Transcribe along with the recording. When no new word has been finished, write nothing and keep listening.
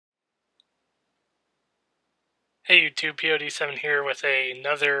Hey YouTube, POD7 here with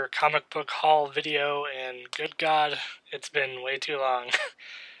another comic book haul video, and good God, it's been way too long.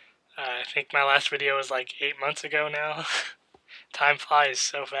 I think my last video was like 8 months ago now. Time flies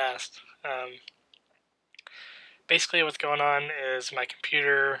so fast. Basically what's going on is my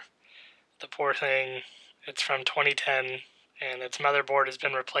computer, the poor thing, it's from 2010, and its motherboard has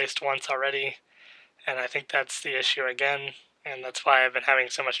been replaced once already, and I think that's the issue again, and that's why I've been having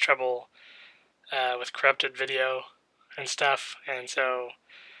so much trouble with corrupted video and stuff, and so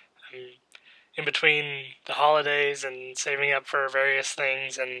I'm in between the holidays and saving up for various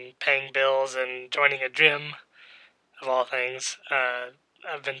things and paying bills and joining a gym, of all things.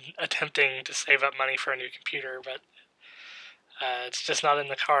 I've been attempting to save up money for a new computer, but it's just not in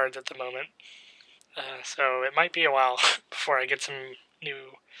the cards at the moment. So it might be a while before I get some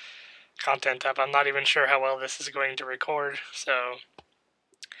new content up. I'm not even sure how well this is going to record, so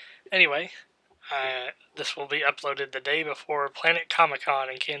anyway, this will be uploaded the day before Planet Comic-Con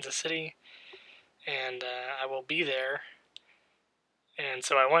in Kansas City, and I will be there. And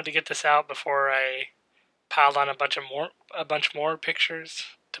so I wanted to get this out before I piled on a bunch more pictures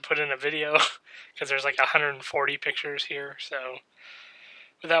to put in a video, because there's like 140 pictures here. So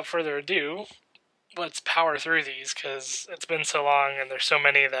without further ado, let's power through these, because it's been so long and there's so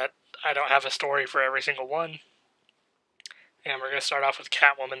many that I don't have a story for every single one. And we're going to start off with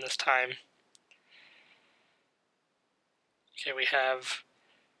Catwoman this time. Okay, we have,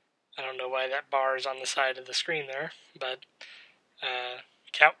 I don't know why that bar is on the side of the screen there, but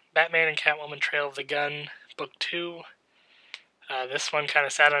Batman and Catwoman Trail of the Gun, Book 2. This one kind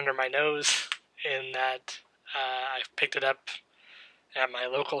of sat under my nose in that I picked it up at my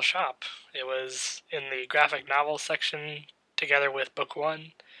local shop. It was in the graphic novel section together with Book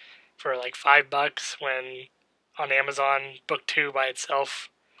 1 for like $5, when on Amazon Book 2 by itself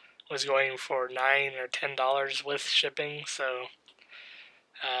was going for $9 or $10 with shipping. So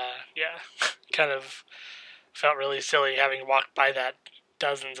yeah, kind of felt really silly having walked by that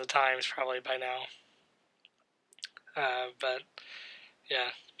dozens of times probably by now. But yeah,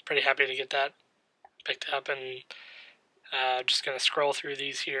 pretty happy to get that picked up, and I'm just going to scroll through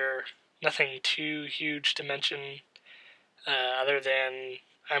these here. Nothing too huge to mention, other than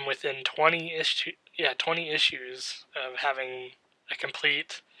I'm within 20 issues of having a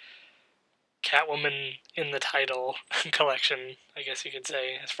complete Catwoman in the title collection, I guess you could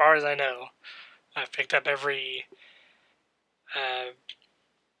say. As far as I know, I've picked up every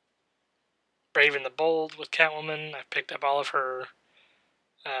Brave and the Bold with Catwoman. I've picked up all of her.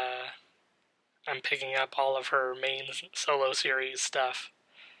 I'm picking up all of her main solo series stuff,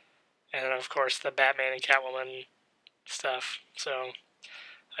 and then of course the Batman and Catwoman stuff. So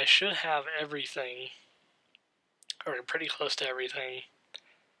I should have everything, or pretty close to everything.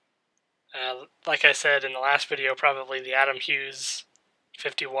 Like I said in the last video, probably the Adam Hughes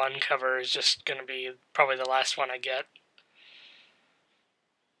 51 cover is just going to be probably the last one I get.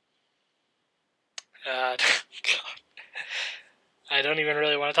 God. I don't even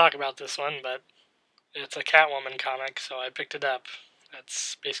really want to talk about this one, but it's a Catwoman comic, so I picked it up.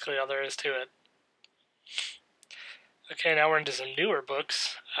 That's basically all there is to it. Okay, now we're into some newer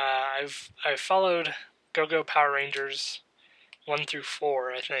books. I've followed Go-Go Power Rangers 1 through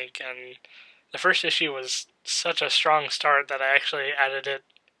 4, I think, and the first issue was such a strong start that I actually added it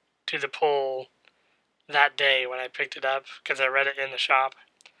to the pull that day when I picked it up, because I read it in the shop,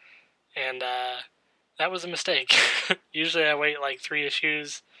 and that was a mistake. Usually I wait like 3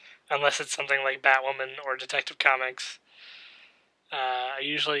 issues, unless it's something like Batwoman or Detective Comics. I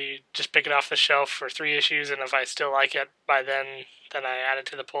usually just pick it off the shelf for 3 issues, and if I still like it by then I add it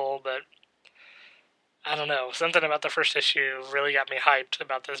to the pull. But I don't know, something about the first issue really got me hyped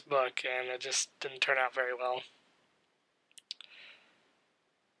about this book, and it just didn't turn out very well.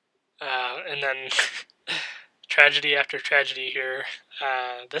 And then tragedy after tragedy here.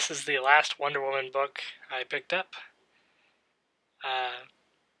 This is the last Wonder Woman book I picked up.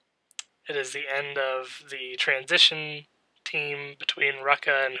 It is the end of the transition team between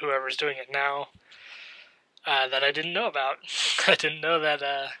Rucka and whoever's doing it now, that I didn't know about. I didn't know that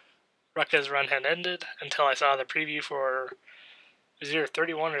Rucka's run had ended until I saw the preview for, it was either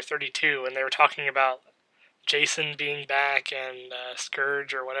 31 or 32, and they were talking about Jason being back, and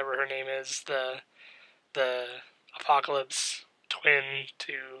Scourge, or whatever her name is, the Apocalypse twin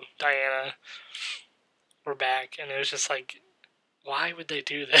to Diana, were back, and it was just like, why would they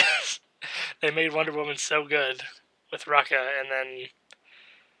do this? They made Wonder Woman so good with Rucka, and then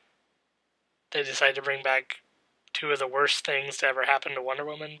they decided to bring back 2 of the worst things to ever happen to Wonder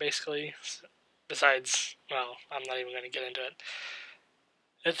Woman, basically. Besides, well, I'm not even going to get into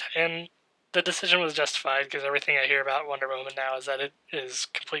it. And the decision was justified because everything I hear about Wonder Woman now is that it is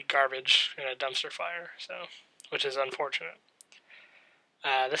complete garbage in a dumpster fire, so which is unfortunate.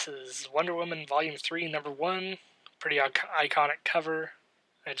 This is Wonder Woman Volume 3, Number 1. Pretty iconic cover.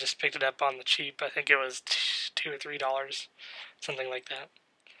 I just picked it up on the cheap. I think it was $2 or $3, something like that.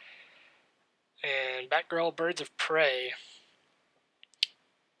 And Batgirl Birds of Prey.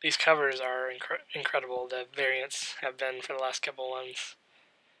 These covers are incredible. The variants have been for the last couple ones.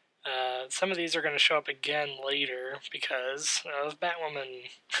 Some of these are going to show up again later because of Batwoman.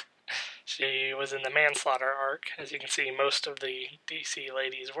 She was in the manslaughter arc. As you can see, most of the DC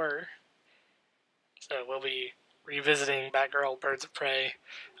ladies were. So we'll be revisiting Batgirl Birds of Prey.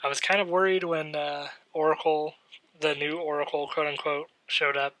 I was kind of worried when Oracle, the new Oracle, quote-unquote,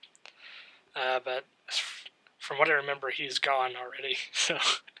 showed up. But from what I remember, he's gone already. So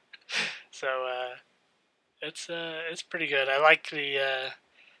it's pretty good. I like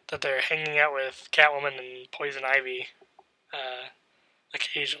that they're hanging out with Catwoman and Poison Ivy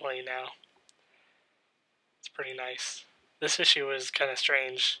occasionally now. It's pretty nice. This issue was kind of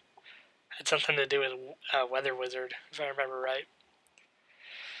strange. Had something to do with Weather Wizard, if I remember right.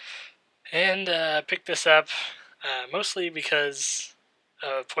 And picked this up mostly because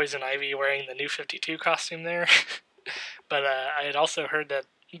of Poison Ivy wearing the New 52 costume there. But I had also heard that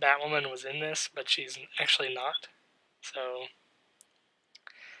Batwoman was in this, but she's actually not. So,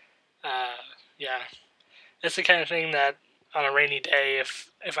 yeah. It's the kind of thing that on a rainy day,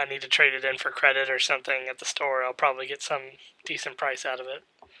 if I need to trade it in for credit or something at the store, I'll probably get some decent price out of it.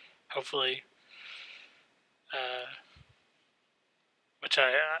 Hopefully. Which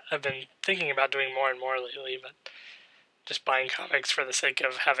I've been thinking about doing more and more lately, but just buying comics for the sake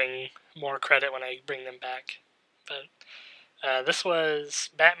of having more credit when I bring them back. But this was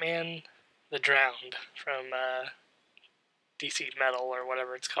Batman the Drowned from DC Metal or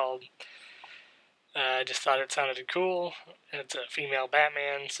whatever it's called. I just thought it sounded cool. It's a female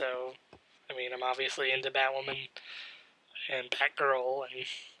Batman, so I mean I'm obviously into Batwoman and Batgirl and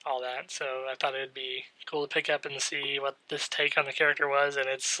all that, so I thought it would be cool to pick up and see what this take on the character was, and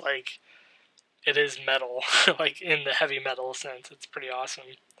it's like, it is metal, like in the heavy metal sense. It's pretty awesome.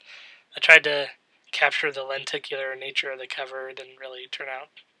 I tried to capture the lenticular nature of the cover. It didn't really turn out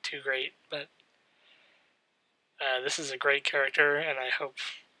too great, but this is a great character, and I hope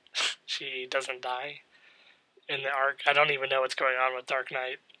she doesn't die in the arc. I don't even know what's going on with Dark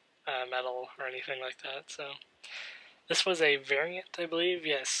Knight Metal or anything like that, so... This was a variant, I believe,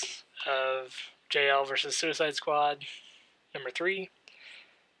 yes, of JL versus Suicide Squad, number 3.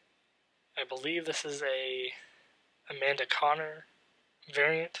 I believe this is a Amanda Connor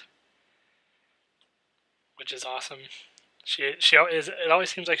variant, which is awesome. It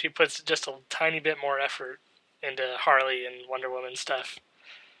always seems like she puts just a tiny bit more effort into Harley and Wonder Woman stuff.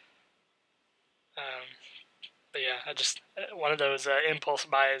 But yeah, I just one of those impulse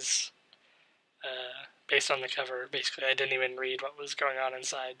buys. Based on the cover. Basically, I didn't even read what was going on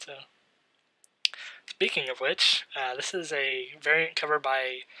inside. So, speaking of which, this is a variant cover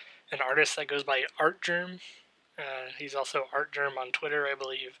by an artist that goes by Artgerm. He's also Artgerm on Twitter, I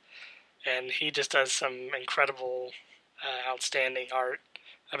believe, and he just does some incredible, outstanding art.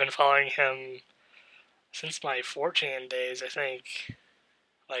 I've been following him since my 4chan days, I think,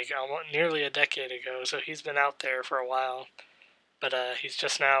 like almost nearly a decade ago. So he's been out there for a while, but he's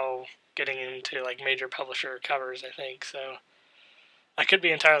just now getting into like major publisher covers, I think. So I could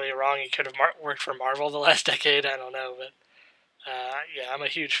be entirely wrong. He could have worked for Marvel the last decade. I don't know, but yeah, I'm a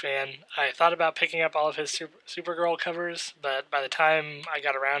huge fan. I thought about picking up all of his Supergirl covers, but by the time I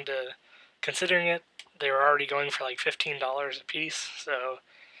got around to considering it, they were already going for like $15 a piece. So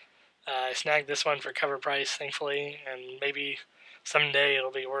I snagged this one for cover price, thankfully, and maybe someday it'll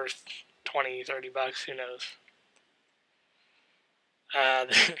be worth $20-$30. Who knows?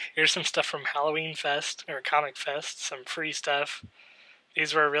 Here's some stuff from Halloween Fest, or Comic Fest, some free stuff.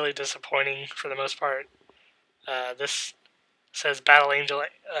 These were really disappointing for the most part. This says Battle Angel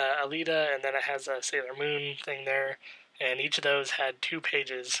Alita, and then it has a Sailor Moon thing there, and each of those had 2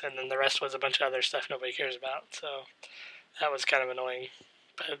 pages, and then the rest was a bunch of other stuff nobody cares about, so that was kind of annoying,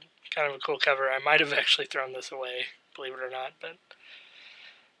 but kind of a cool cover. I might have actually thrown this away, believe it or not, but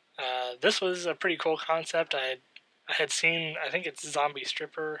this was a pretty cool concept. I had seen, I think it's Zombie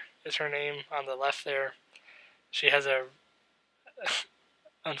Stripper is her name on the left there. She has a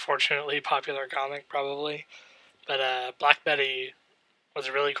unfortunately popular comic, probably. But Black Betty was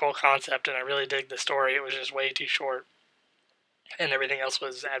a really cool concept, and I really dig the story. It was just way too short. And everything else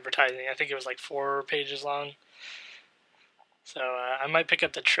was advertising. I think it was like 4 pages long. So I might pick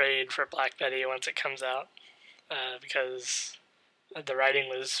up the trade for Black Betty once it comes out. Because the writing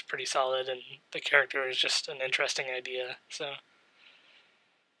was pretty solid, and the character is just an interesting idea. So,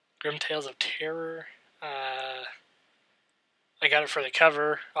 Grim Tales of Terror. I got it for the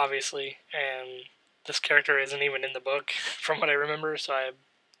cover, obviously, and this character isn't even in the book, from what I remember, so I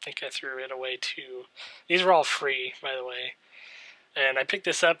think I threw it away too. These were all free, by the way. And I picked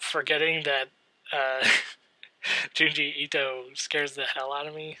this up forgetting that Junji Ito scares the hell out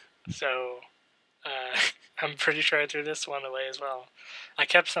of me, so I'm pretty sure I threw this one away as well. I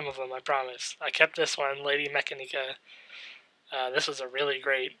kept some of them, I promise. I kept this one, Lady Mechanica. This was a really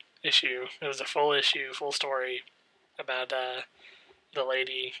great issue. It was a full issue, full story about the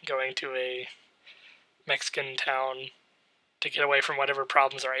lady going to a Mexican town to get away from whatever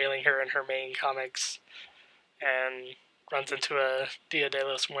problems are ailing her in her main comics, and runs into a Dia de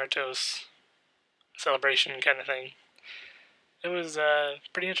los Muertos celebration kind of thing. It was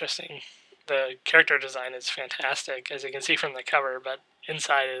pretty interesting. The character design is fantastic, as you can see from the cover, but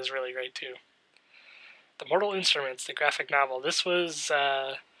inside is really great too. The Mortal Instruments, the graphic novel. This was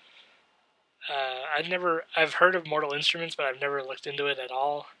I've heard of Mortal Instruments, but I've never looked into it at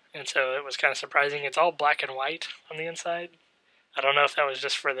all, and so it was kind of surprising. It's all black and white on the inside. I don't know if that was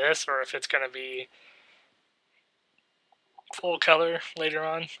just for this or if it's going to be full color later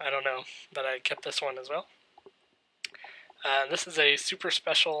on. I don't know, but I kept this one as well. This is a super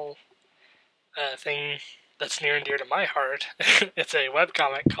special thing that's near and dear to my heart. It's a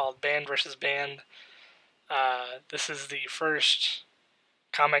webcomic called Band vs. Band. This is the first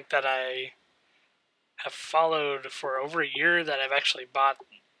comic that I have followed for over a year that I've actually bought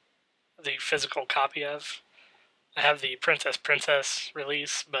the physical copy of. I have the Princess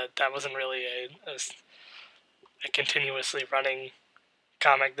release, but that wasn't really a continuously running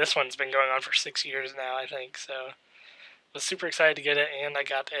comic. This one's been going on for 6 years now, I think, so I was super excited to get it, and I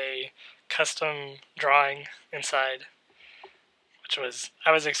got a custom drawing inside, which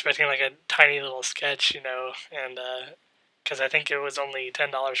I was expecting like a tiny little sketch, and because I think it was only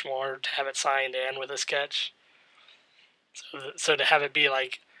 $10 more to have it signed and with a sketch. So to have it be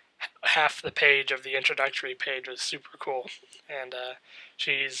like half the page of the introductory page was super cool. And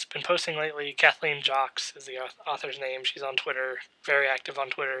she's been posting lately. Kathleen Jocks is the author's name. She's on Twitter, very active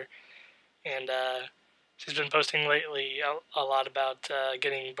on Twitter. And she's been posting lately a lot about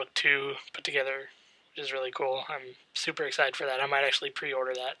getting book 2 put together, which is really cool. I'm super excited for that. I might actually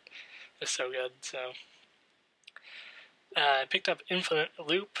pre-order that. It's so good. So I picked up Infinite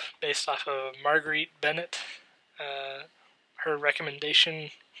Loop based off of Marguerite Bennett. Her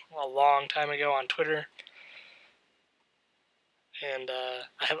recommendation a long time ago on Twitter, and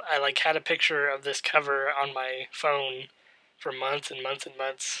I like had a picture of this cover on my phone for months and months and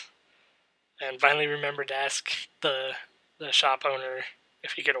months, and finally remembered to ask the shop owner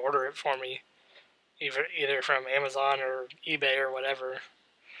if he could order it for me, either from Amazon or eBay or whatever.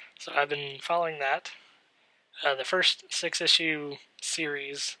 So I've been following that. The first 6-issue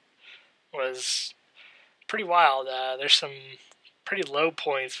series was pretty wild. There's some pretty low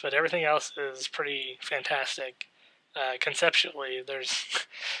points, but everything else is pretty fantastic. Conceptually,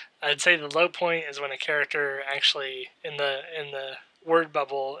 I'd say the low point is when a character actually in the word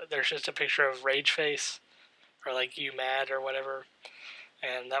bubble, there's just a picture of Rage Face or like "you mad" or whatever,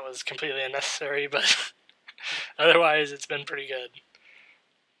 and that was completely unnecessary. But otherwise, it's been pretty good.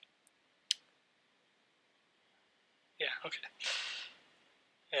 Yeah, okay.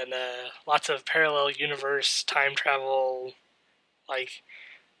 And lots of parallel universe, time travel, like,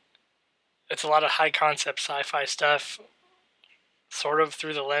 it's a lot of high concept sci-fi stuff, sort of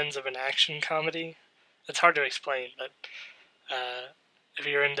through the lens of an action comedy. It's hard to explain, but if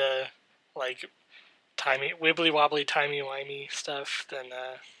you're into, like, wibbly wobbly, timey-wimey stuff, then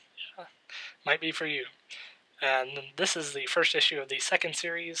yeah, might be for you. And this is the first issue of the second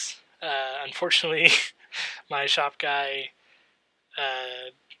series. Unfortunately, my shop guy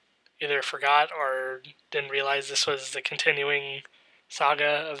either forgot or didn't realize this was the continuing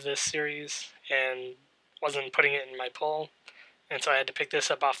saga of this series and wasn't putting it in my pull. And so I had to pick this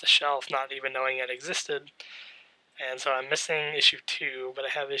up off the shelf, not even knowing it existed. And so I'm missing issue 2, but I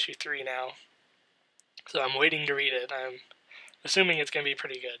have issue 3 now. So I'm waiting to read it. I'm assuming it's going to be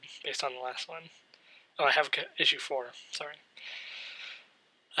pretty good, based on the last one. Oh, I have issue 4, sorry.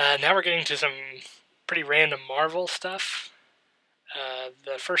 Now we're getting to some pretty random Marvel stuff.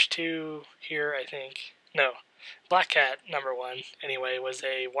 The first 2 here, I think... No, Black Cat, number 1, anyway, was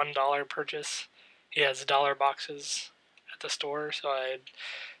a $1 purchase. He has dollar boxes at the store, so I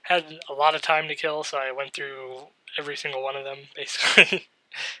had a lot of time to kill, so I went through every single one of them, basically,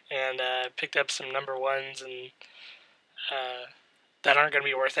 and picked up some number 1s, and that aren't going to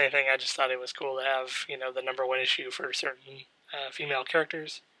be worth anything. I just thought it was cool to have, the number 1 issue for certain female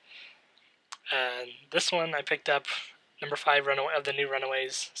characters. And this one I picked up number 5 of the new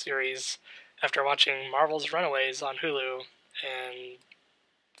Runaways series after watching Marvel's Runaways on Hulu, and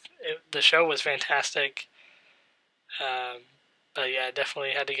the show was fantastic. But yeah,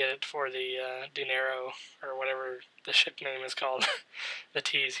 definitely had to get it for the dinero, or whatever the ship name is called, the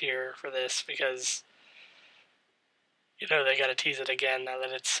tease here for this, because they gotta tease it again now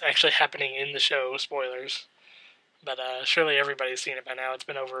that it's actually happening in the show. Spoilers. But surely everybody's seen it by now. It's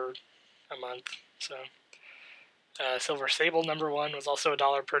been over a month. So Silver Sable number 1 was also a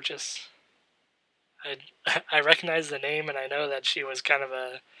 $1 purchase. I recognize the name, and I know that she was kind of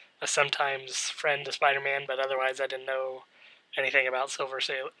a sometimes friend to Spider-Man, but otherwise I didn't know anything about Silver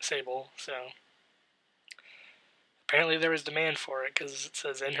Sable. So apparently there was demand for it, because it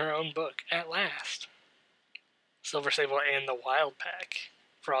says in her own book, at last. Silver Sable and the Wild Pack,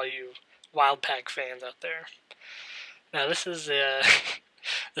 for all you Wild Pack fans out there. Now this is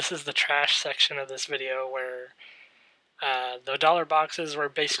this is the trash section of this video, where the $1 boxes were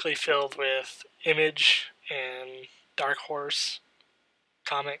basically filled with Image and Dark Horse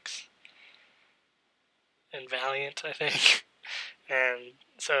comics and Valiant, I think. And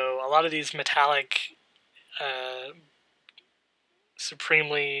so a lot of these metallic,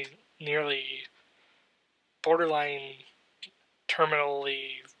 supremely, nearly borderline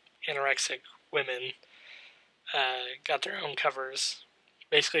terminally anorexic women got their own covers,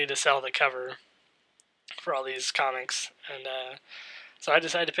 basically to sell the cover for all these comics. And so I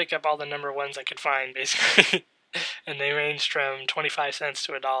decided to pick up all the number 1s I could find, basically. And they ranged from 25 cents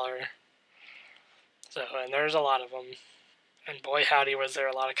to $1. So, and there's a lot of them. And boy howdy was there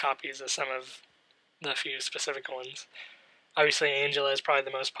a lot of copies of some of the few specific ones. Obviously Angela is probably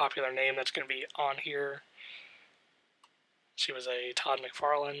the most popular name that's going to be on here. She was a Todd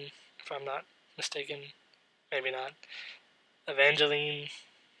McFarlane, if I'm not mistaken. Maybe not. Evangeline,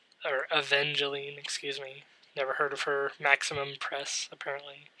 excuse me. Never heard of her. Maximum Press,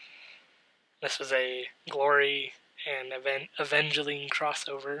 apparently. This was a Glory and Evangeline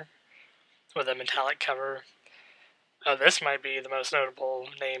crossover with a metallic cover. Oh, this might be the most notable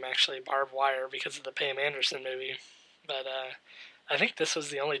name, actually, Barbed Wire, because of the Pam Anderson movie. But I think this was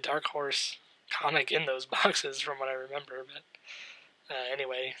the only Dark Horse comic in those boxes, from what I remember. But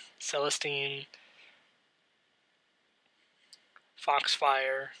anyway, Celestine,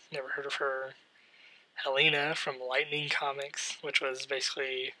 Foxfire, never heard of her. Helena from Lightning Comics, which was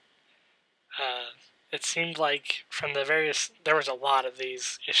basically, it seemed like from the there was a lot of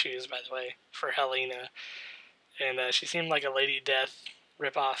these issues, by the way, for Helena. And she seemed like a Lady Death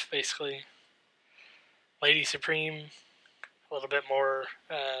ripoff, basically. Lady Supreme, a little bit more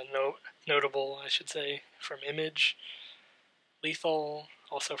notable, I should say, from Image. Lethal,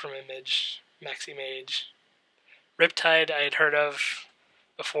 also from Image. Maxi Mage. Riptide I had heard of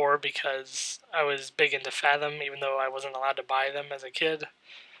before because I was big into Fathom, even though I wasn't allowed to buy them as a kid.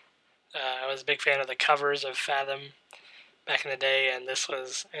 I was a big fan of the covers of Fathom back in the day, and this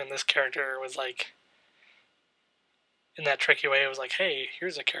character was like, in that tricky way, it was like, hey,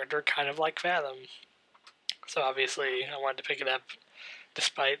 here's a character kind of like Fathom. So obviously I wanted to pick it up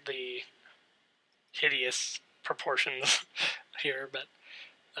despite the hideous proportions here, but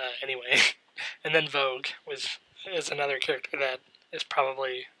anyway. And then Vogue is another character that is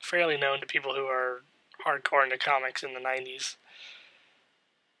probably fairly known to people who are hardcore into comics in the 90s.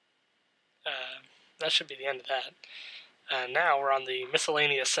 That should be the end of that. Now we're on the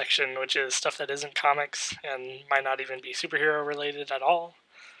miscellaneous section, which is stuff that isn't comics and might not even be superhero related at all.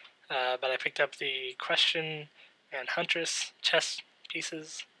 But I picked up the Question and Huntress chess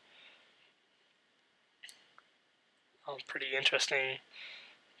pieces. All pretty interesting.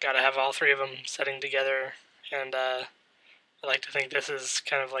 Gotta have all 3 of them setting together, and I like to think this is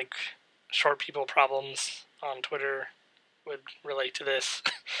kind of like short people problems on Twitter would relate to this.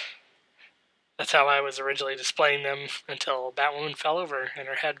 That's how I was originally displaying them until Batwoman fell over and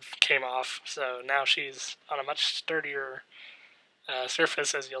her head came off. So now she's on a much sturdier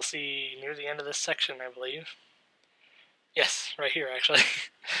surface, as you'll see near the end of this section, I believe. Yes, right here, actually.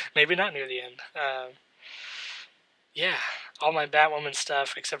 Maybe not near the end. Yeah, all my Batwoman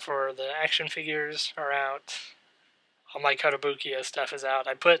stuff, except for the action figures, are out. All my Kotobukiya stuff is out.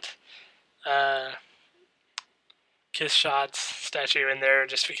 I put Kiss Shot's statue in there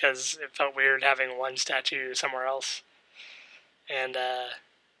just because it felt weird having one statue somewhere else. And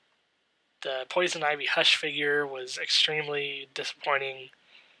the Poison Ivy Hush figure was extremely disappointing.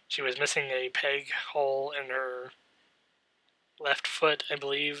 She was missing a peg hole in her left foot, I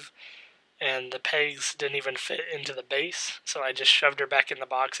believe, and the pegs didn't even fit into the base, so I just shoved her back in the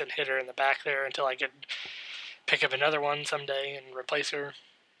box and hit her in the back there until I could pick up another one someday and replace her,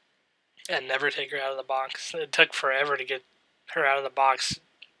 and never take her out of the box. It took forever to get her out of the box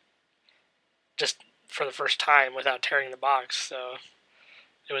just for the first time without tearing the box, so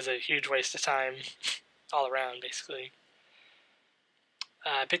it was a huge waste of time all around, basically.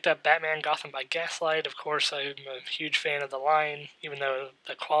 I picked up Batman Gotham by Gaslight. Of course, I'm a huge fan of the line, even though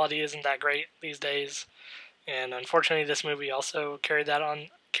the quality isn't that great these days. And unfortunately, this movie also carried on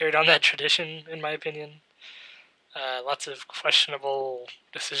that tradition, in my opinion. Lots of questionable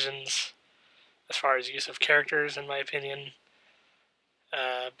decisions as far as use of characters, in my opinion.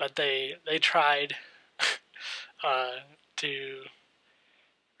 But they tried to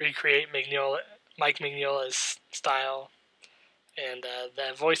recreate Mike Mignola's style, and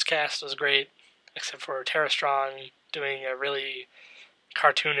the voice cast was great, except for Tara Strong doing a really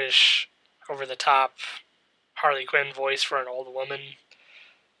cartoonish, over-the-top Harley Quinn voice for an old woman,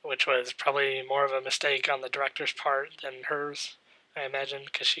 which was probably more of a mistake on the director's part than hers, I imagine,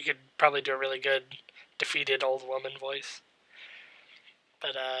 because she could probably do a really good defeated old woman voice.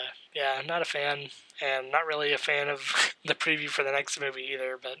 But yeah, I'm not a fan, and not really a fan of the preview for the next movie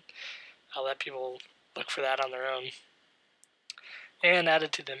either, but I'll let people look for that on their own. And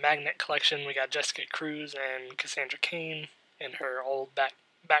added to the Magnet collection, we got Jessica Cruz and Cassandra Cain in her old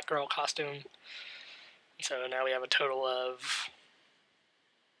Batgirl costume. So now we have a total of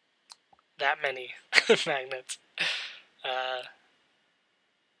that many magnets. I've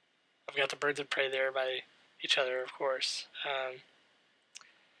got the Birds of Prey there by each other, of course.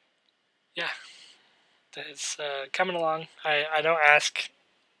 Yeah, it's coming along. I don't ask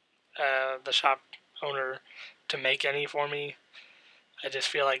the shop owner to make any for me. I just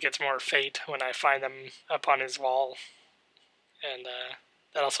feel like it's more fate when I find them up on his wall. And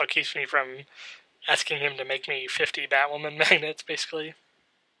that also keeps me from asking him to make me 50 Batwoman magnets, basically.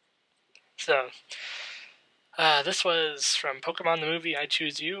 So, this was from Pokemon the Movie I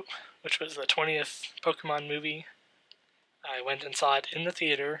Choose You, which was the 20th Pokemon movie. I went and saw it in the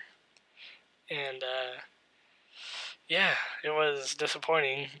theater, and yeah, it was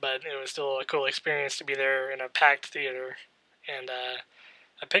disappointing, but it was still a cool experience to be there in a packed theater. And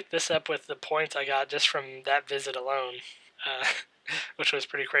I picked this up with the points I got just from that visit alone, which was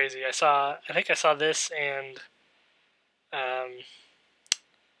pretty crazy. I think I saw this and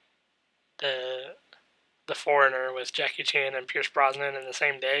the Foreigner with Jackie Chan and Pierce Brosnan in the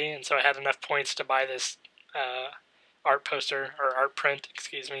same day, and so I had enough points to buy this art print,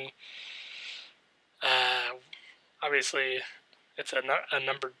 excuse me. Obviously, it's a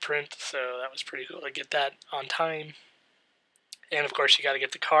numbered print, so that was pretty cool to get that on time. And of course, you got to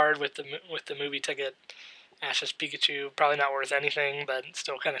get the card with the movie ticket. Ash's Pikachu, probably not worth anything, but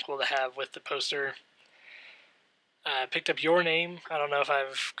still kind of cool to have with the poster. Picked up Your Name. I don't know if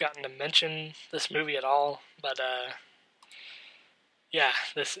I've gotten to mention this movie at all, but yeah,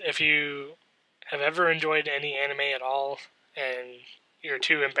 if you have ever enjoyed any anime at all, and you're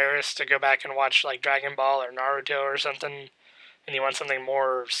too embarrassed to go back and watch like Dragon Ball or Naruto or something, and you want something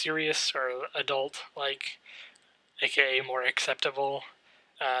more serious or adult, like, aka more acceptable,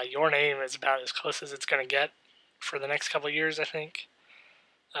 Your Name is about as close as it's going to get for the next couple of years, I think.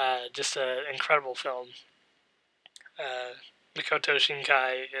 Just an incredible film. Mikoto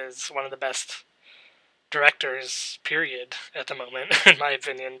Shinkai is one of the best directors, period, at the moment, in my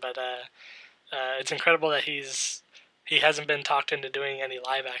opinion. But it's incredible that he hasn't been talked into doing any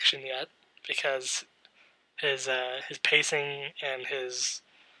live action yet, because his pacing and his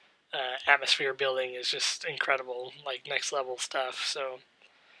atmosphere building is just incredible, like next level stuff. So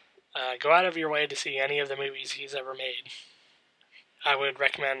go out of your way to see any of the movies he's ever made. I would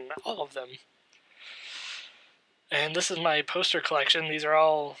recommend all of them. And this is my poster collection. These are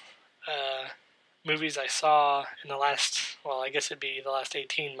all movies I saw in the last, well, I guess it'd be the last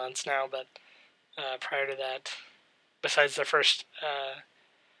 18 months now, but prior to that, besides the first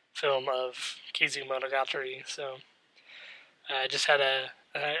film of Kizu Monogatari. So I just had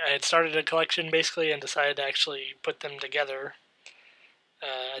I had started a collection basically and decided to actually put them together.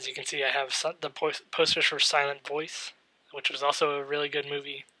 As you can see, I have the posters for Silent Voice, which was also a really good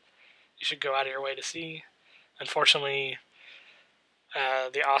movie. You should go out of your way to see. Unfortunately,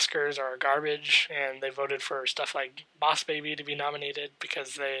 the Oscars are garbage, and they voted for stuff like Boss Baby to be nominated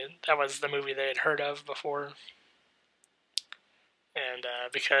because that was the movie they had heard of before. And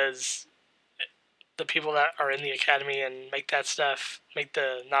because the people that are in the Academy and make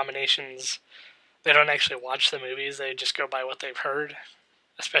the nominations, they don't actually watch the movies, they just go by what they've heard,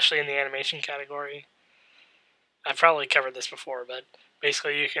 especially in the animation category. I've probably covered this before, but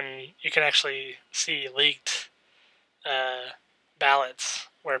basically you can actually see leaked ballots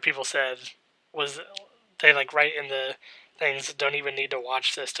where people said they like write in the things, don't even need to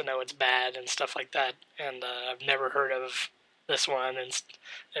watch this to know it's bad and stuff like that. And I've never heard of this one, and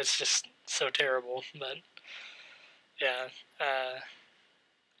it's just so terrible. But yeah,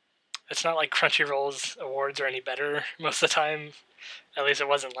 it's not like Crunchyroll's awards are any better most of the time. At least it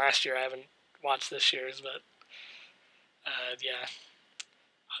wasn't last year. I haven't watched this year's, but yeah.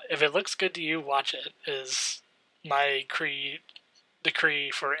 If it looks good to you, watch it, is my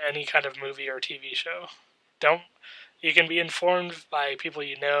decree for any kind of movie or TV show. Don't You can be informed by people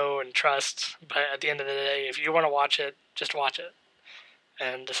you know and trust, but at the end of the day, if you want to watch it, just watch it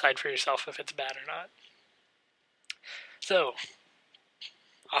and decide for yourself if it's bad or not. So,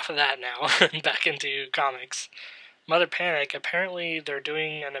 off of that now, back into comics. Mother Panic, apparently they're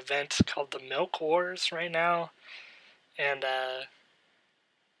doing an event called the Milk Wars right now, and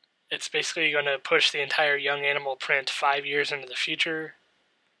it's basically going to push the entire Young Animal print 5 years into the future,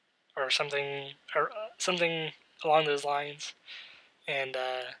 or something along those lines. And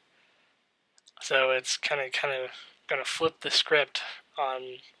so it's kind of going to flip the script on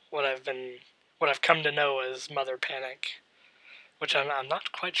what I've come to know as Mother Panic, which I'm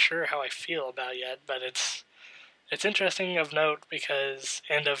not quite sure how I feel about yet, but it's interesting of note because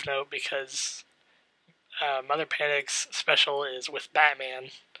Mother Panic's special is with Batman,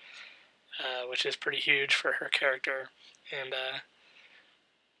 which is pretty huge for her character, and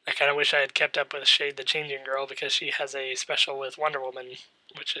I kind of wish I had kept up with Shade the Changing Girl because she has a special with Wonder Woman,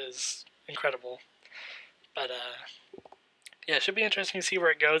 which is incredible. But yeah, it should be interesting to see where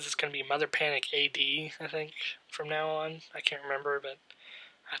it goes. It's going to be Mother Panic AD, I think, from now on. I can't remember, but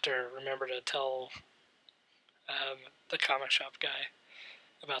I have to remember to tell the comic shop guy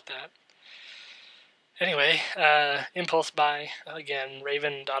about that. Anyway, Impulse Buy, again,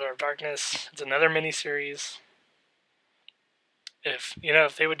 Raven, Daughter of Darkness. It's another miniseries. If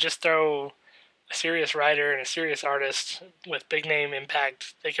they would just throw a serious writer and a serious artist with big name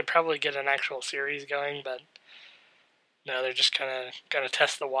impact, they could probably get an actual series going, but no, they're just kind of going to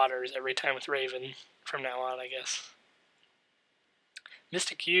test the waters every time with Raven from now on, I guess.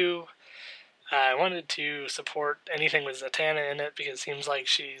 Mystic U, I wanted to support anything with Zatanna in it because it seems like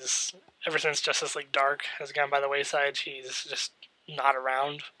she's, ever since Justice League Dark has gone by the wayside, she's just not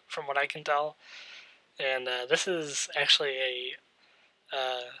around from what I can tell. And this is actually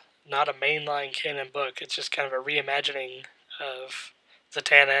not a mainline canon book. It's just kind of a reimagining of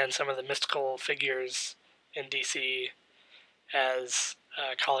Zatanna and some of the mystical figures in DC as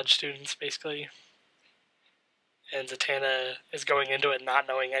college students, basically. And Zatanna is going into it not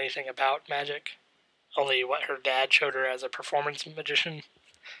knowing anything about magic, only what her dad showed her as a performance magician.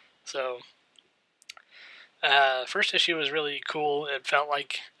 So, first issue was really cool. It felt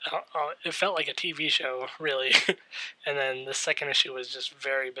like a TV show, really. And then the second issue was just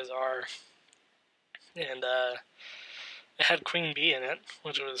very bizarre. And it had Queen Bee in it,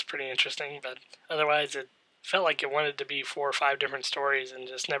 which was pretty interesting. But otherwise, it felt like it wanted to be 4 or 5 different stories and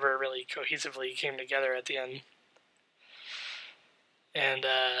just never really cohesively came together at the end. And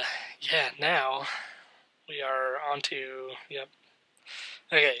yeah, now we are on to, yep.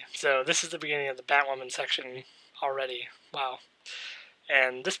 Okay, so this is the beginning of the Batwoman section already. Wow.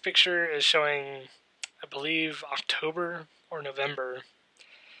 And this picture is showing, I believe, October or November,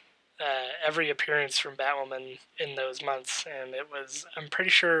 every appearance from Batwoman in those months. And I'm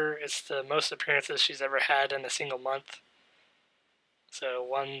pretty sure it's the most appearances she's ever had in a single month. So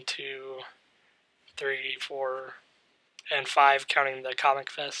 1, 2, 3, 4, and 5, counting the Comic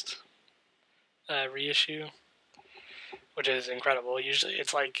Fest reissue, which is incredible. Usually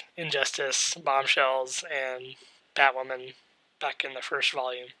it's like Injustice, Bombshells, and Batwoman back in the first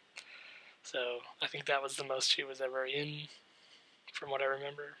volume. So I think that was the most she was ever in, from what I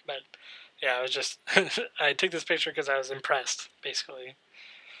remember. But yeah, I was just I took this picture because I was impressed, basically.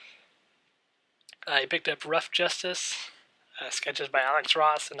 I picked up Rough Justice, sketches by Alex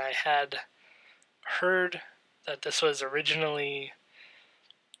Ross, and I had heard that this was originally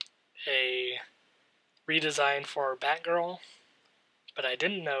a redesign for Batgirl, but I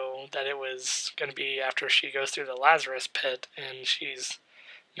didn't know that it was going to be after she goes through the Lazarus Pit, and she's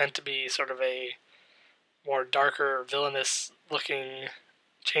meant to be sort of a more darker, villainous-looking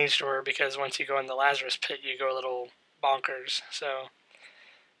change to her, because once you go in the Lazarus Pit, you go a little bonkers. So,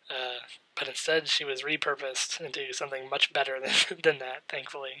 but instead, she was repurposed into something much better than that,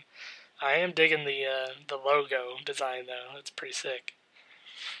 thankfully. I am digging the logo design, though. It's pretty sick.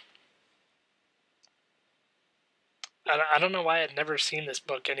 I don't know why I'd never seen this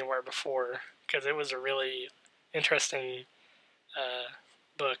book anywhere before, because it was a really interesting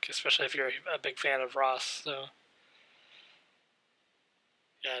book, especially if you're a big fan of Ross. So,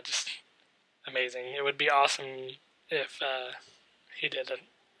 yeah, just amazing. It would be awesome if he did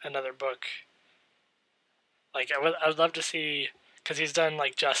another book. Like I would love to see, because he's done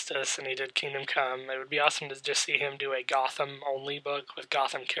like Justice and he did Kingdom Come. It would be awesome to just see him do a Gotham only book with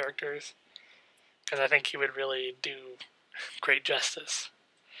Gotham characters, because I think he would really do great justice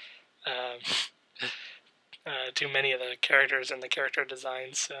to many of the characters and the character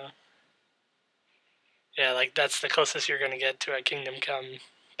designs. So yeah, like that's the closest you're gonna get to a Kingdom Come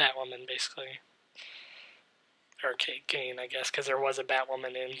Batwoman, basically, or Kate Kane, I guess, because there was a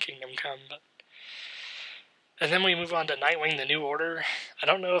Batwoman in Kingdom Come. But and then we move on to Nightwing: The New Order. I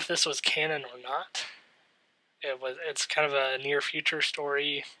don't know if this was canon or not. It's kind of a near future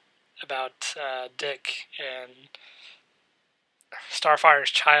story about Dick and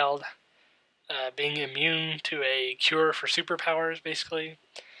Starfire's child being immune to a cure for superpowers, basically.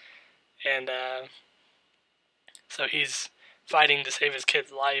 And so he's fighting to save his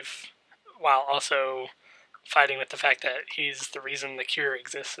kid's life while also fighting with the fact that he's the reason the cure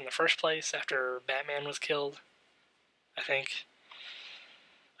exists in the first place after Batman was killed, I think.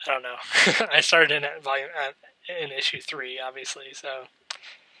 I don't know. I started in issue 3, obviously, so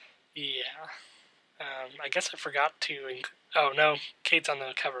yeah. I guess I forgot to oh no, Kate's on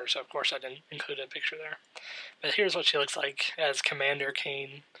the cover, so of course I didn't include a picture there. But here's what she looks like as Commander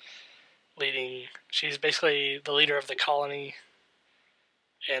Kane, she's basically the leader of the colony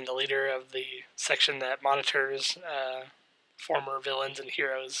and the leader of the section that monitors former villains and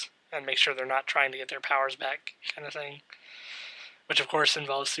heroes and make sure they're not trying to get their powers back, kind of thing. Which of course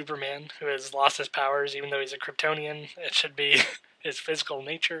involves Superman, who has lost his powers even though he's a Kryptonian. It should be his physical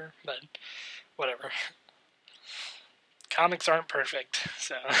nature, but whatever. Comics aren't perfect,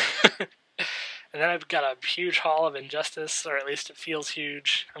 so. And then I've got a huge haul of Injustice, or at least it feels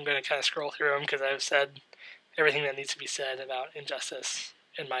huge. I'm going to kind of scroll through them because I've said everything that needs to be said about Injustice,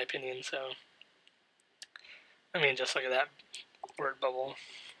 in my opinion, so. I mean, just look at that word bubble.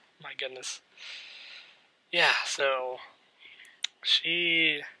 My goodness. Yeah, so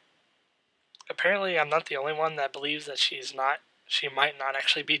apparently I'm not the only one that believes that she might not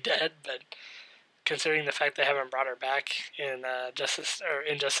actually be dead, but considering the fact they haven't brought her back in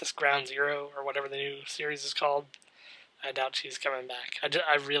Injustice Ground Zero, or whatever the new series is called, I doubt she's coming back.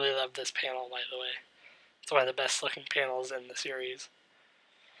 I really love this panel, by the way. It's one of the best looking panels in the series.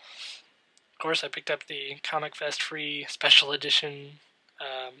 Of course, I picked up the Comic Fest free special edition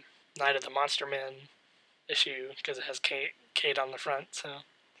Night of the Monster Men issue because it has Kate on the front. So,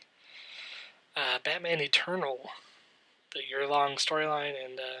 Batman Eternal, the year-long storyline,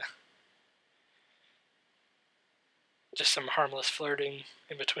 and just some harmless flirting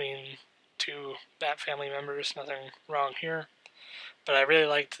in between two Bat family members. Nothing wrong here. But I really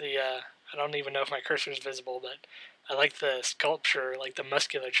liked I don't even know if my cursor is visible, but I like the sculpture, like the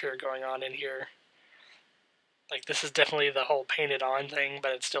musculature going on in here. Like, this is definitely the whole painted on thing,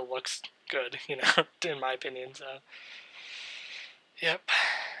 but it still looks good, in my opinion, so. Yep.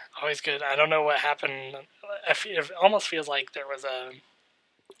 Always good. I don't know what happened. It almost feels like there was a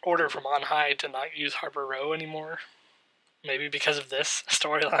order from on high to not use Harper Row anymore. Maybe because of this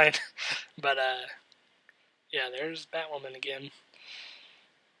storyline. But, yeah, there's Batwoman again.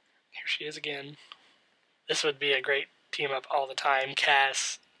 Here she is again. This would be a great team up all the time.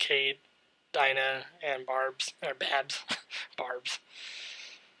 Cass, Kate, Dinah, and Babs. Barbs.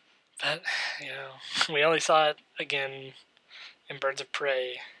 But, we only saw it again in Birds of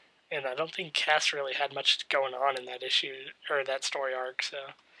Prey, and I don't think Cass really had much going on in that issue, or that story arc, so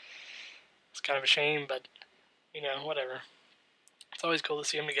it's kind of a shame, but, whatever. It's always cool to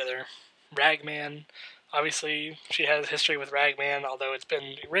see them together. Ragman, obviously, she has history with Ragman, although it's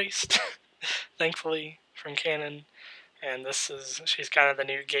been erased, thankfully, from canon, and she's kind of the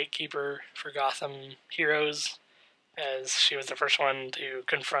new gatekeeper for Gotham heroes, as she was the first one to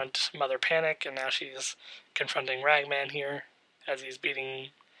confront Mother Panic, and now she's confronting Ragman here, as he's beating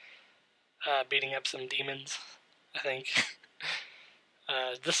up some demons, I think.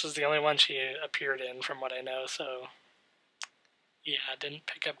 This was the only one she appeared in, from what I know, so yeah, I didn't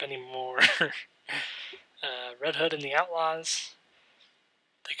pick up any more. Red Hood and the Outlaws.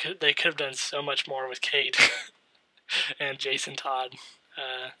 They could have done so much more with Kate and Jason Todd,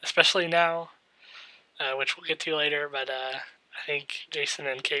 especially now, which we'll get to later, but I think Jason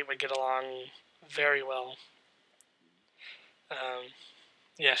and Kate would get along very well.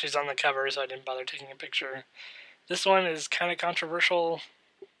 Yeah, she's on the cover, so I didn't bother taking a picture. This one is kind of controversial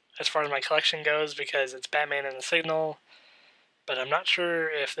as far as my collection goes because it's Batman and the Signal, but I'm not sure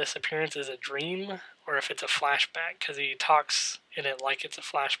if this appearance is a dream or if it's a flashback, because he talks in it like it's a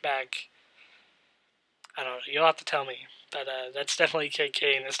flashback. I don't know, you'll have to tell me. But that's definitely Kid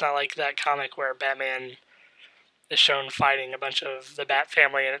Kane. It's not like that comic where Batman is shown fighting a bunch of the Bat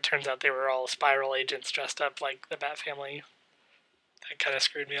family, and it turns out they were all Spiral agents dressed up like the Bat family. That kind of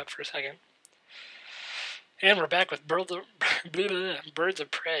screwed me up for a second. And we're back with Birds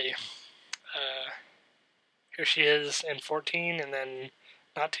of Prey. Here she is in 14, and then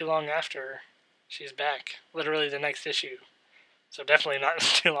not too long after, she's back. Literally the next issue. So definitely not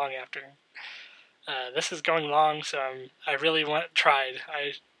too long after. This is going long, so I really tried.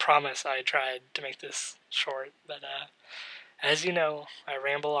 I promise I tried to make this short, but as you know, I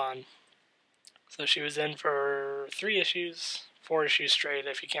ramble on. So she was in for 3 issues, 4 issues straight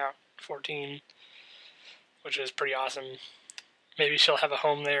if you count 14, which is pretty awesome. Maybe she'll have a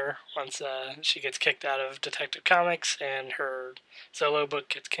home there once she gets kicked out of Detective Comics and her solo book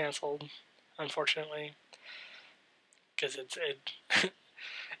gets canceled, unfortunately. Because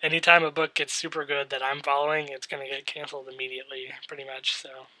anytime a book gets super good that I'm following, it's going to get canceled immediately, pretty much. So,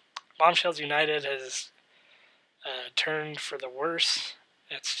 Bombshells United has turned for the worse.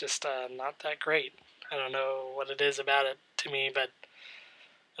 It's just not that great. I don't know what it is about it to me, but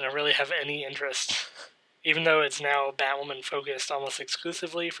I don't really have any interest. Even though it's now Batwoman focused almost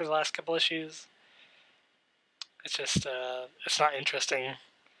exclusively for the last couple issues, it's just it's not interesting.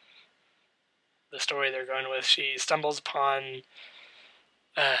 The story they're going with. She stumbles upon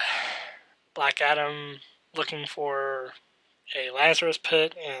Black Adam looking for a Lazarus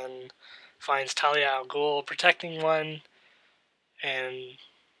pit and finds Talia al Ghul protecting one. And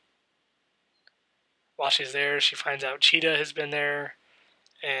while she's there, she finds out Cheetah has been there,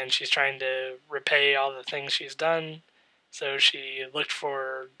 and she's trying to repay all the things she's done. So she looked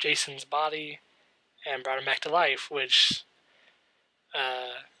for Jason's body and brought him back to life, which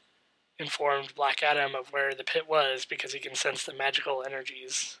informed Black Adam of where the pit was because he can sense the magical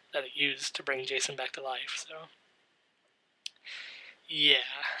energies that it used to bring Jason back to life. So, yeah.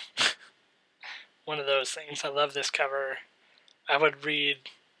 One of those things. I love this cover. I would read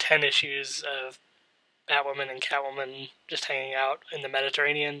 10 issues of Batwoman and Catwoman just hanging out in the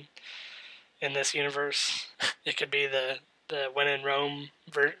Mediterranean in this universe. It could be the When in Rome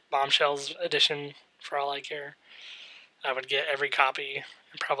Bombshells edition, for all I care. I would get every copy,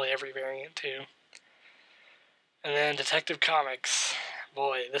 and probably every variant too. And then Detective Comics.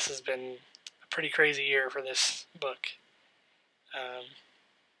 Boy, this has been a pretty crazy year for this book.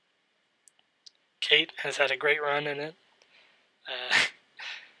 Kate has had a great run in it.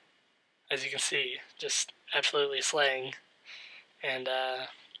 As you can see, just absolutely slaying. And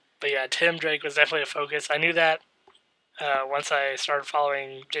but yeah, Tim Drake was definitely a focus. I knew that once I started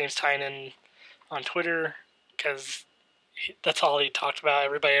following James Tynion on Twitter, because that's all he talked about.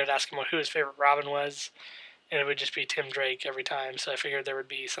 Everybody would ask him who his favorite Robin was, and it would just be Tim Drake every time. So I figured there would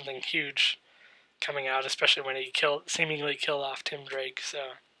be something huge coming out, especially when he seemingly killed off Tim Drake. So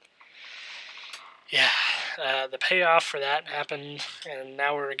yeah, the payoff for that happened, and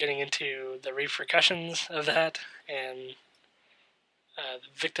now we're getting into the repercussions of that. And the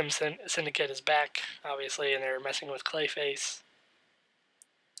Victim Syndicate is back, obviously, and they're messing with Clayface.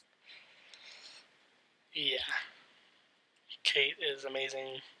 Yeah. Kate is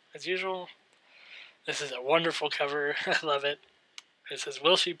amazing as usual. This is a wonderful cover. I love it. It says,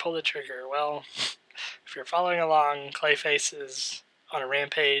 will she pull the trigger? Well, if you're following along, Clayface is on a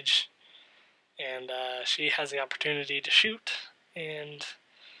rampage, and she has the opportunity to shoot, and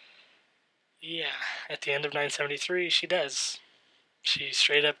yeah, at the end of 973, she does. She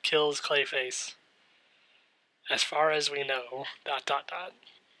straight up kills Clayface. As far as we know, ...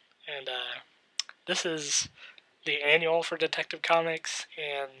 And this is the annual for Detective Comics,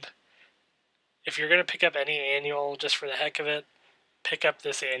 and if you're going to pick up any annual just for the heck of it, pick up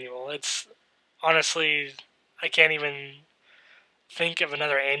this annual. It's honestly, I can't even think of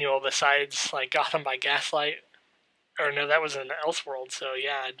another annual besides like Gotham by Gaslight. Or no, that was an Elseworld, so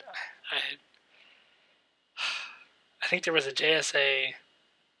yeah, I think there was a JSA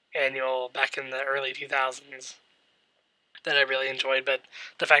annual back in the early 2000s that I really enjoyed, but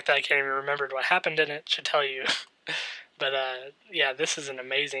the fact that I can't even remember what happened in it should tell you. But yeah, this is an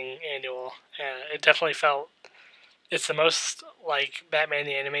amazing annual. It definitely felt, it's the most like Batman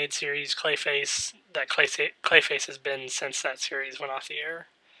the Animated Series Clayface that Clayface has been since that series went off the air.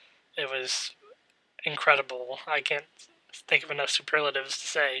 It was incredible. I can't think of enough superlatives to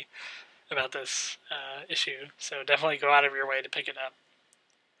say about this issue, so definitely go out of your way to pick it up.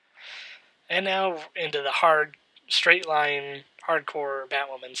 And now into the hard, straight line, hardcore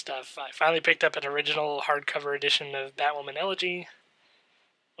Batwoman stuff. I finally picked up an original hardcover edition of Batwoman Elegy,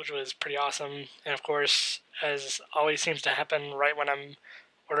 which was pretty awesome. And of course, as always seems to happen right when I'm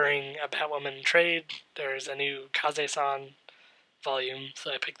ordering a Batwoman trade. There's a new Kaze-san volume,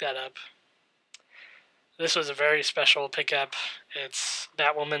 so I picked that up. This was a very special pickup. It's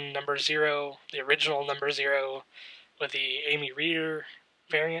Batwoman number 0, the original number 0, with the Amy Reeder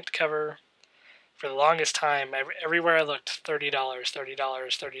variant cover. For the longest time, everywhere I looked, $30, $30, $30,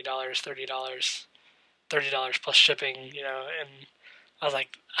 $30, $30 plus shipping, and I was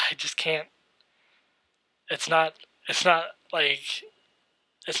like, I just can't. It's not like,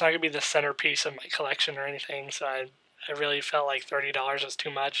 it's not going to be the centerpiece of my collection or anything, so I really felt like $30 was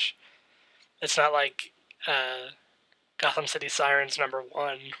too much. It's not like Gotham City Sirens number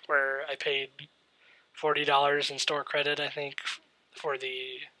 1, where I paid $40 in store credit, I think, for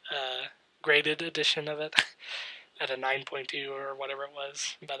the graded edition of it at a 9.2 or whatever it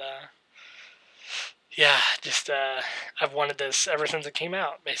was. But yeah, just I've wanted this ever since it came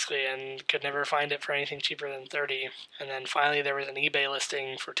out, basically, and could never find it for anything cheaper than $30. And then finally there was an eBay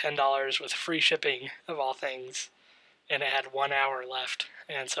listing for $10 with free shipping, of all things, and it had 1 hour left,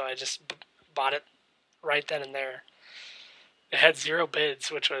 and so I just bought it right then and there. It had 0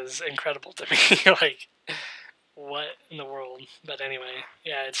 bids, which was incredible to me. Like, what in the world? But anyway,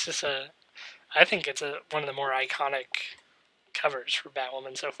 yeah, it's just I think it's one of the more iconic covers for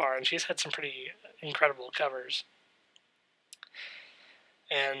Batwoman so far, and she's had some pretty incredible covers.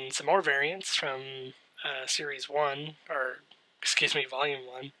 And some more variants from Series 1, or excuse me, Volume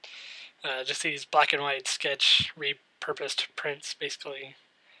 1. Just these black and white sketch repurposed prints, basically.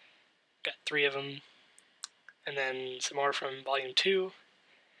 Got 3 of them. And then some more from Volume 2.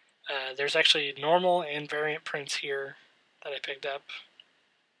 There's actually normal and variant prints here that I picked up.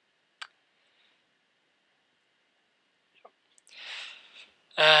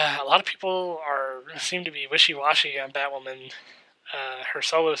 A lot of people seem to be wishy-washy on Batwoman, her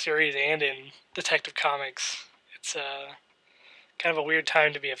solo series and in Detective Comics. It's kind of a weird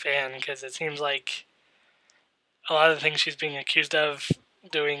time to be a fan, because it seems like a lot of the things she's being accused of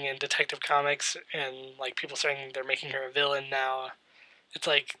doing in Detective Comics, and like people saying they're making her a villain now, it's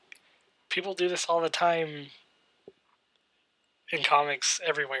like people do this all the time in comics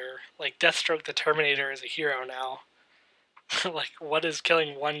everywhere. Like Deathstroke the Terminator is a hero now. Like, what is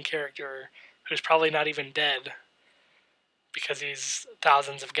killing one character who's probably not even dead because he's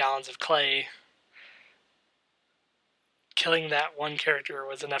thousands of gallons of clay? Killing that one character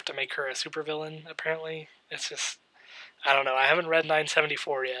was enough to make her a supervillain, apparently. It's just, I don't know. I haven't read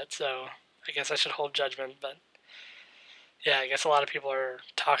 974 yet, so I guess I should hold judgment, but yeah, I guess a lot of people are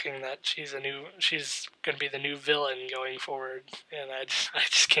talking that she's going to be the new villain going forward, and I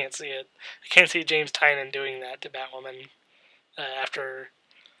just can't see it. I can't see James Tynion doing that to Batwoman. After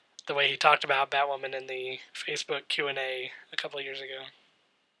the way he talked about Batwoman in the Facebook Q&A a couple of years ago.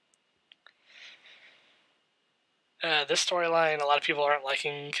 This storyline, a lot of people aren't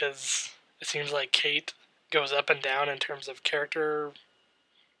liking, because it seems like Kate goes up and down in terms of character,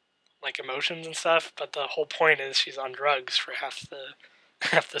 like emotions and stuff, but the whole point is she's on drugs for half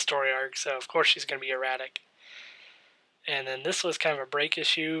the story arc, so of course she's going to be erratic. And then this was kind of a break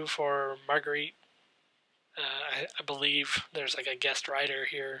issue for Marguerite. I believe there's like a guest writer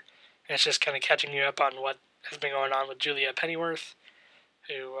here, and it's just kind of catching you up on what has been going on with Julia Pennyworth,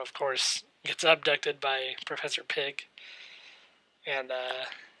 who of course gets abducted by Professor Pig. And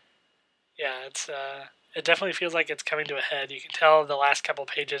yeah, it definitely feels like it's coming to a head. You can tell the last couple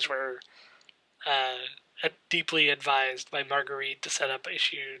pages were deeply advised by Marguerite to set up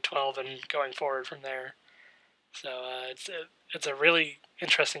issue 12 and going forward from there. So it's a really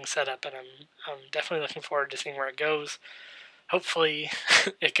interesting setup, and I'm definitely looking forward to seeing where it goes. Hopefully,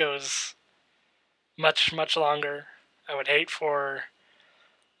 it goes much, much longer. I would hate for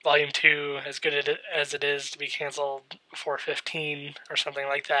Volume 2, as good as it is, to be canceled before 15 or something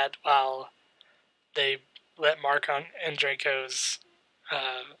like that, while they let Mark Andreyko's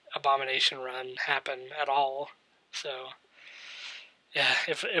Abomination run happen at all. So yeah,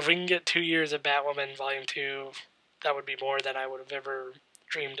 if we can get 2 years of Batwoman Volume 2, that would be more than I would have ever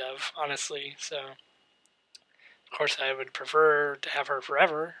dreamed of, honestly. So, of course, I would prefer to have her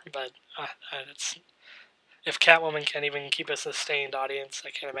forever, but if Catwoman can't even keep a sustained audience,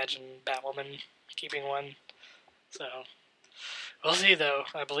 I can't imagine Batwoman keeping one. So, we'll see, though.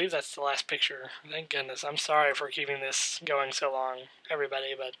 I believe that's the last picture. Thank goodness. I'm sorry for keeping this going so long,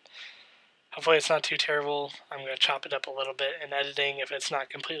 everybody, but hopefully it's not too terrible. I'm going to chop it up a little bit in editing if it's not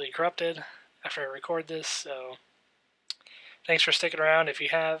completely corrupted after I record this. So thanks for sticking around if you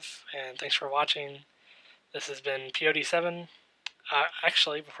have, and thanks for watching. This has been POD7.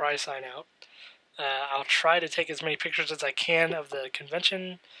 Actually, before I sign out, I'll try to take as many pictures as I can of the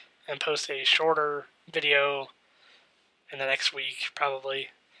convention and post a shorter video in the next week, probably.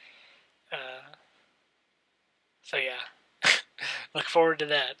 So yeah, look forward to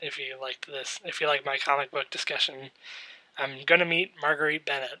that if you liked this. If you like my comic book discussion, I'm gonna meet Marguerite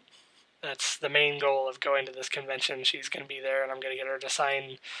Bennett. That's the main goal of going to this convention. She's gonna be there, and I'm gonna get her to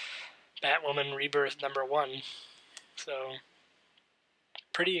sign Batwoman Rebirth #1. So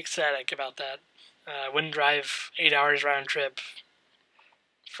pretty ecstatic about that. Wouldn't drive 8 hours round trip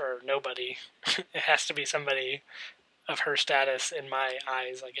for nobody. It has to be somebody of her status in my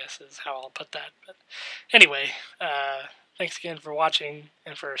eyes, I guess is how I'll put that. But anyway, thanks again for watching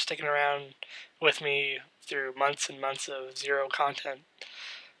and for sticking around with me through months and months of zero content.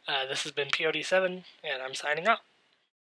 This has been POD7, and I'm signing off.